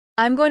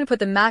I'm going to put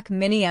the Mac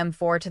Mini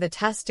M4 to the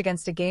test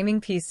against a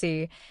gaming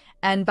PC,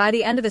 and by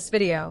the end of this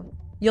video,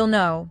 you'll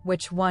know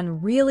which one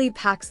really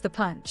packs the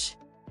punch.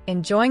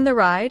 Enjoying the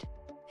ride?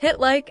 Hit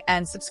like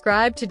and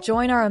subscribe to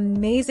join our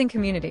amazing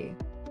community.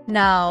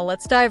 Now,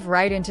 let's dive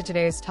right into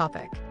today's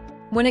topic.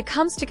 When it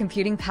comes to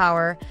computing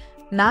power,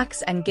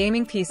 Macs and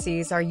gaming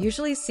PCs are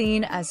usually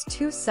seen as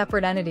two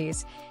separate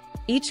entities,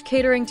 each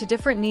catering to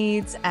different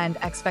needs and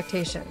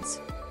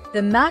expectations.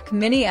 The Mac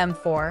Mini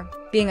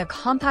M4, being a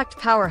compact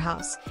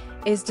powerhouse,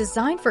 is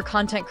designed for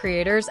content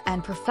creators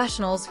and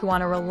professionals who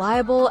want a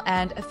reliable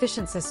and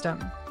efficient system.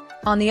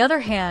 On the other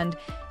hand,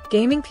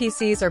 gaming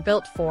PCs are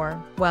built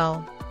for,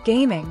 well,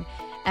 gaming,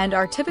 and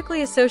are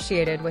typically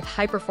associated with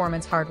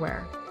high-performance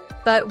hardware.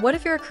 But what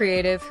if you're a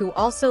creative who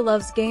also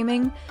loves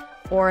gaming,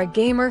 or a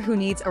gamer who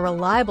needs a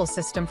reliable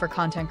system for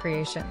content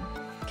creation?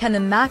 Can the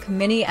Mac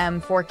Mini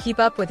M4 keep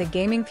up with a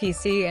gaming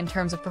PC in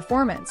terms of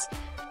performance,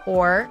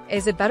 or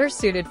is it better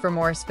suited for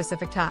more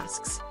specific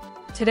tasks?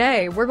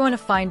 Today, we're going to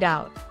find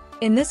out.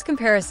 In this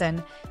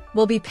comparison,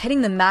 we'll be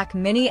pitting the Mac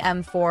Mini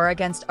M4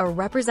 against a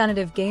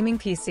representative gaming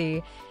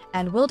PC,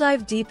 and we'll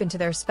dive deep into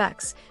their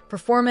specs,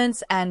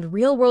 performance, and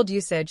real-world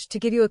usage to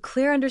give you a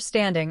clear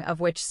understanding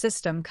of which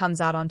system comes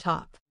out on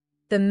top.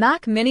 The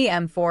Mac Mini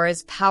M4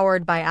 is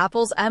powered by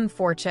Apple's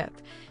M4 chip,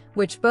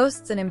 which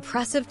boasts an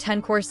impressive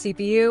 10-core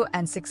CPU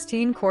and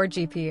 16-core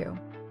GPU.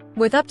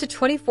 With up to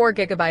 24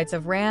 GB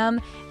of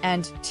RAM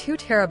and 2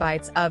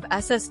 TB of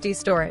SSD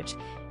storage,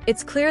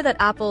 it's clear that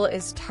Apple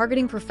is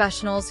targeting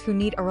professionals who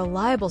need a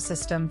reliable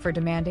system for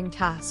demanding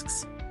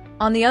tasks.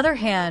 On the other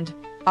hand,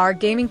 our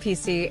gaming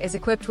PC is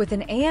equipped with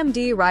an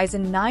AMD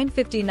Ryzen 9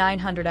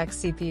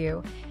 5900X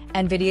CPU,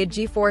 NVIDIA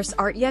GeForce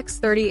RTX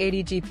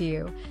 3080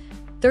 GPU,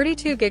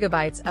 32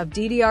 GB of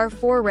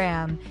DDR4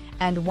 RAM,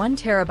 and 1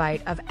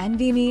 TB of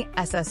NVMe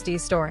SSD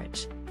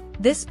storage.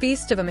 This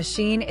beast of a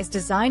machine is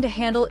designed to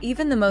handle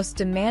even the most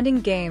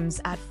demanding games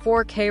at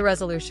 4K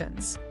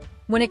resolutions.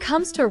 When it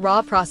comes to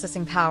raw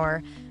processing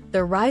power, the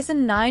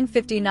Ryzen 9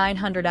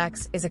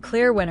 5900X is a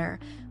clear winner,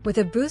 with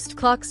a boost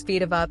clock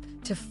speed of up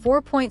to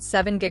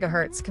 4.7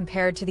 GHz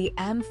compared to the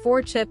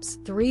M4 chip's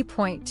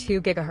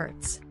 3.2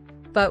 GHz.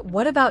 But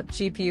what about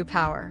GPU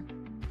power?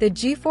 The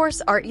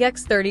GeForce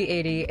RTX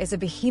 3080 is a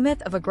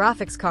behemoth of a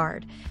graphics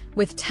card,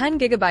 with 10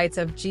 GB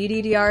of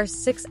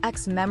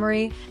GDDR6X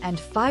memory and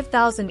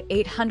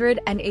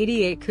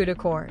 5,888 CUDA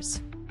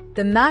cores.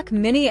 The Mac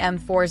Mini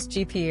M4's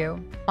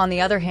GPU, on the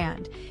other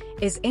hand,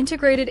 is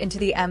integrated into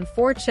the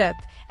M4 chip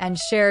and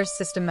shares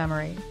system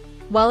memory.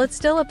 While it's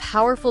still a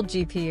powerful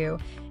GPU,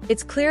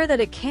 it's clear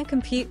that it can't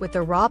compete with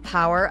the raw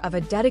power of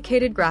a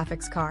dedicated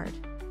graphics card.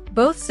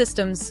 Both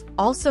systems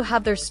also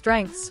have their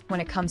strengths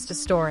when it comes to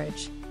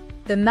storage.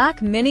 The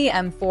Mac Mini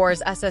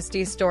M4's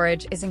SSD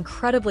storage is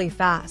incredibly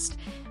fast,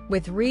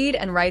 with read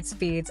and write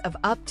speeds of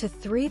up to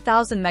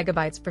 3,000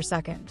 megabytes per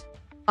second.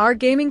 Our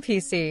gaming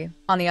PC,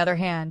 on the other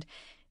hand,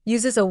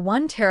 uses a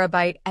 1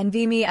 TB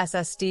NVMe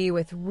SSD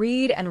with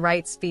read and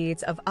write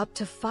speeds of up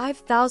to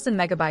 5,000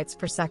 megabytes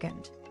per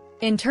second.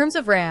 In terms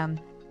of RAM,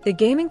 the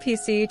gaming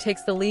PC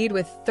takes the lead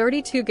with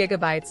 32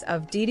 GB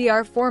of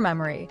DDR4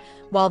 memory,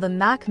 while the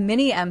Mac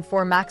Mini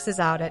M4 maxes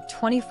out at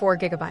 24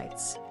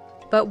 GB.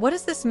 But what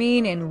does this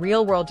mean in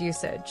real-world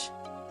usage?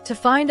 To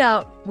find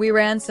out, we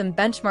ran some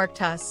benchmark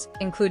tests,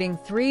 including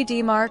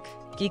 3DMark,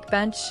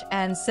 Geekbench,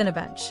 and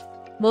Cinebench.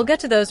 We'll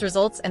get to those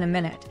results in a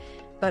minute,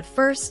 but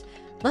first,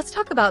 let's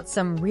talk about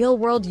some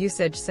real-world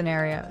usage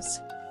scenarios.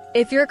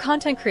 If you're a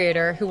content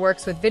creator who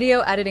works with video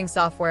editing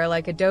software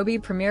like Adobe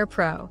Premiere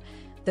Pro,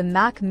 the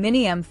Mac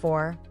Mini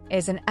M4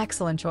 is an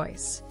excellent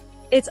choice.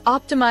 It's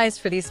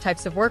optimized for these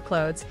types of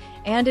workloads,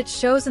 and it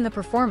shows in the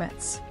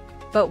performance.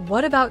 But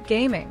what about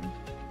gaming?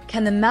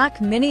 Can the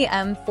Mac Mini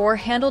M4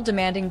 handle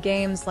demanding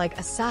games like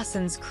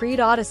Assassin's Creed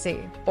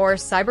Odyssey or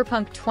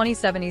Cyberpunk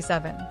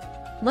 2077?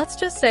 Let's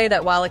just say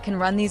that while it can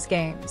run these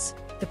games,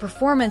 the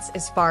performance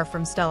is far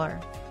from stellar.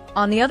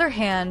 On the other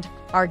hand,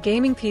 our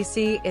gaming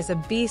PC is a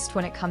beast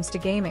when it comes to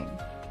gaming.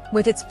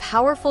 With its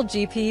powerful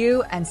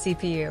GPU and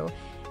CPU,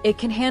 it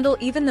can handle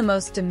even the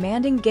most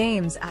demanding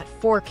games at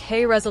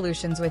 4K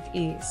resolutions with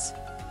ease.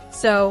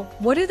 So,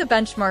 what do the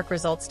benchmark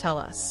results tell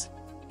us?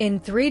 In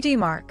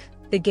 3DMark,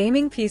 the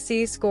gaming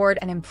PC scored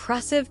an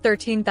impressive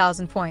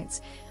 13,000 points,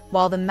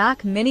 while the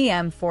Mac Mini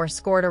M4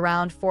 scored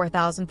around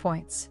 4,000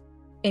 points.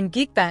 In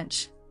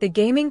Geekbench, the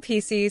gaming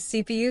PC's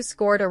CPU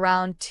scored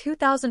around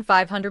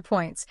 2,500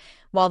 points,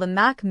 while the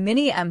Mac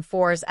Mini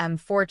M4's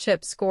M4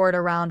 chip scored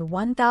around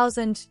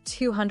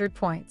 1,200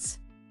 points.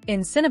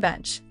 In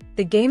Cinebench,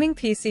 the gaming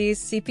PC's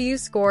CPU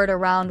scored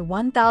around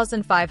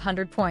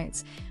 1,500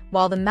 points,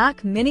 while the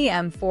Mac Mini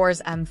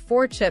M4's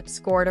M4 chip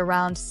scored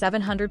around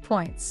 700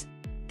 points.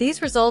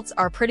 These results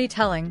are pretty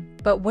telling,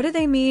 but what do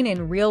they mean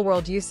in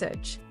real-world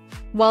usage?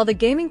 While the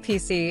gaming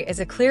PC is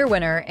a clear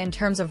winner in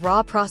terms of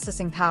raw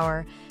processing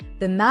power,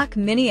 the Mac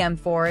Mini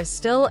M4 is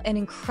still an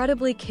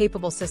incredibly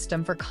capable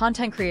system for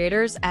content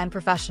creators and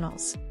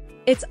professionals.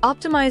 Its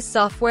optimized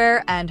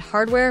software and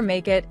hardware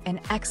make it an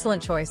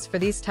excellent choice for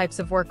these types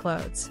of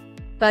workloads.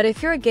 But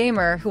if you're a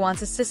gamer who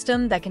wants a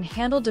system that can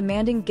handle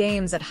demanding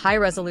games at high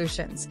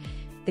resolutions,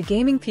 the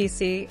gaming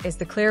PC is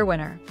the clear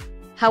winner.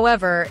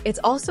 However, it's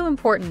also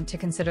important to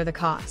consider the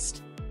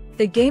cost.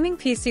 The gaming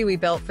PC we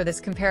built for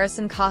this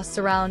comparison costs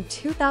around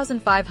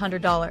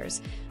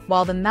 $2,500,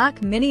 while the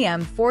Mac Mini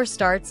M4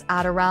 starts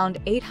at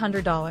around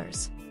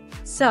 $800.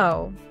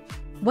 So,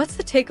 what's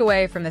the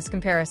takeaway from this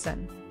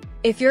comparison?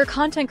 If you're a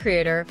content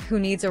creator who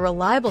needs a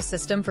reliable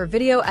system for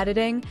video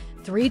editing,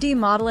 3D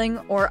modeling,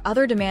 or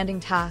other demanding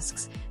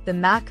tasks, the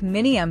Mac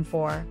Mini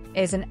M4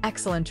 is an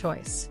excellent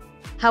choice.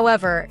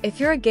 However, if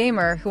you're a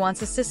gamer who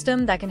wants a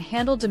system that can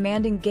handle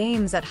demanding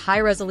games at high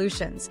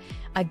resolutions,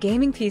 a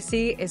gaming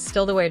PC is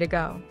still the way to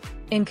go.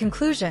 In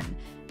conclusion,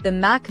 the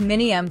Mac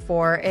Mini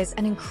M4 is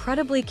an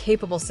incredibly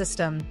capable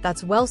system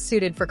that's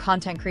well-suited for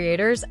content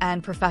creators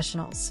and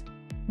professionals.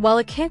 While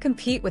it can't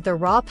compete with the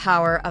raw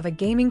power of a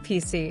gaming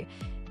PC,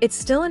 it's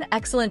still an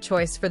excellent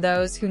choice for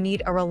those who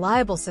need a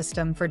reliable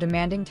system for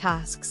demanding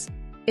tasks.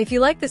 If you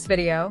like this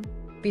video,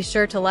 be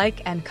sure to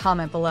like and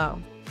comment below.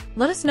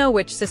 Let us know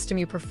which system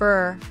you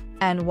prefer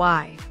and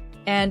why.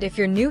 And if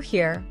you're new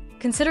here,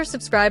 consider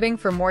subscribing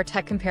for more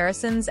tech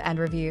comparisons and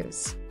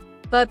reviews.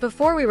 But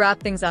before we wrap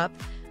things up,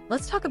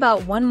 let's talk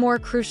about one more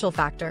crucial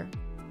factor: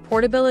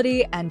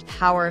 portability and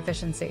power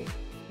efficiency.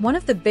 One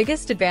of the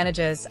biggest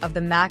advantages of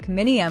the Mac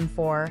Mini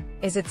M4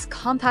 is its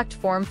compact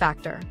form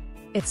factor.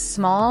 It's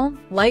small,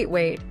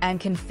 lightweight, and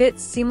can fit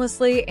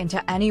seamlessly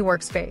into any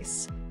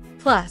workspace.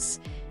 Plus,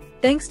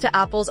 thanks to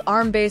Apple's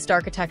ARM-based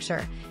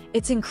architecture,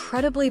 it's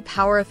incredibly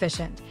power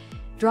efficient,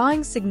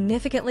 drawing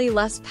significantly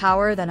less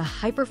power than a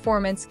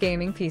high-performance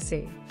gaming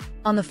PC.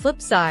 On the flip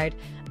side,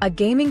 a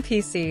gaming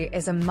PC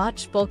is a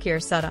much bulkier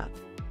setup.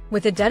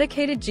 With a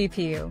dedicated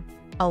GPU,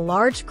 a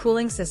large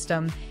cooling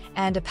system,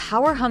 and a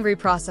power-hungry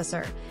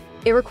processor,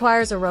 it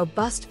requires a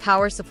robust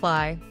power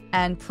supply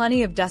and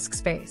plenty of desk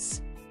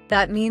space.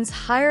 That means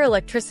higher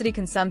electricity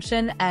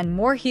consumption and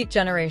more heat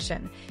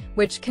generation,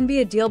 which can be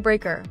a deal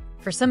breaker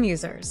for some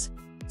users.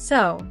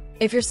 So,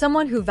 if you're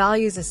someone who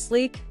values a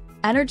sleek,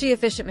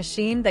 energy-efficient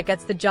machine that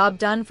gets the job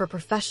done for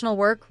professional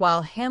work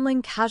while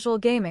handling casual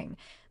gaming,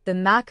 the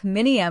Mac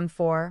Mini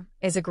M4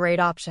 is a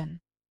great option.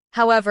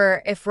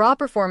 However, if raw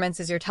performance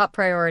is your top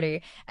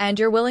priority and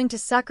you're willing to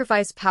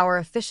sacrifice power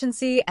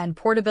efficiency and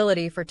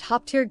portability for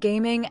top-tier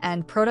gaming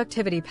and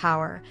productivity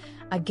power,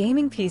 a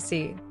gaming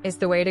PC is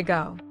the way to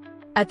go.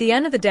 At the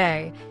end of the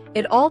day,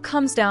 it all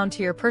comes down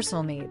to your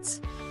personal needs.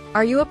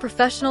 Are you a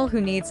professional who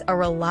needs a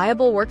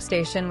reliable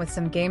workstation with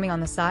some gaming on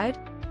the side?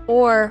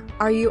 Or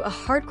are you a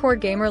hardcore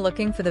gamer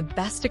looking for the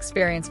best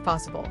experience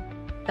possible?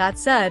 That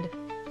said,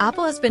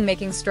 Apple has been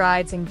making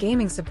strides in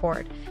gaming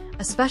support,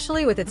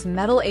 especially with its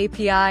Metal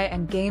API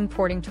and game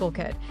porting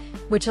toolkit,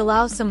 which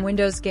allows some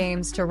Windows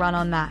games to run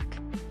on Mac.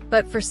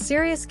 But for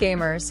serious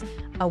gamers,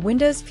 a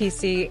Windows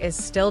PC is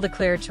still the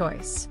clear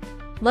choice.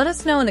 Let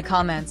us know in the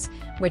comments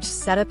which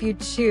setup you'd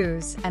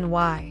choose and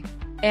why.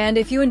 And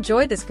if you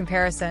enjoyed this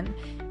comparison,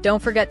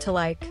 don't forget to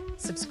like,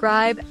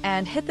 subscribe,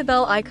 and hit the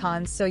bell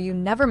icon so you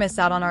never miss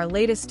out on our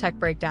latest tech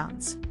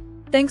breakdowns.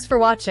 Thanks for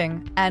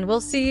watching, and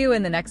we'll see you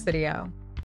in the next video.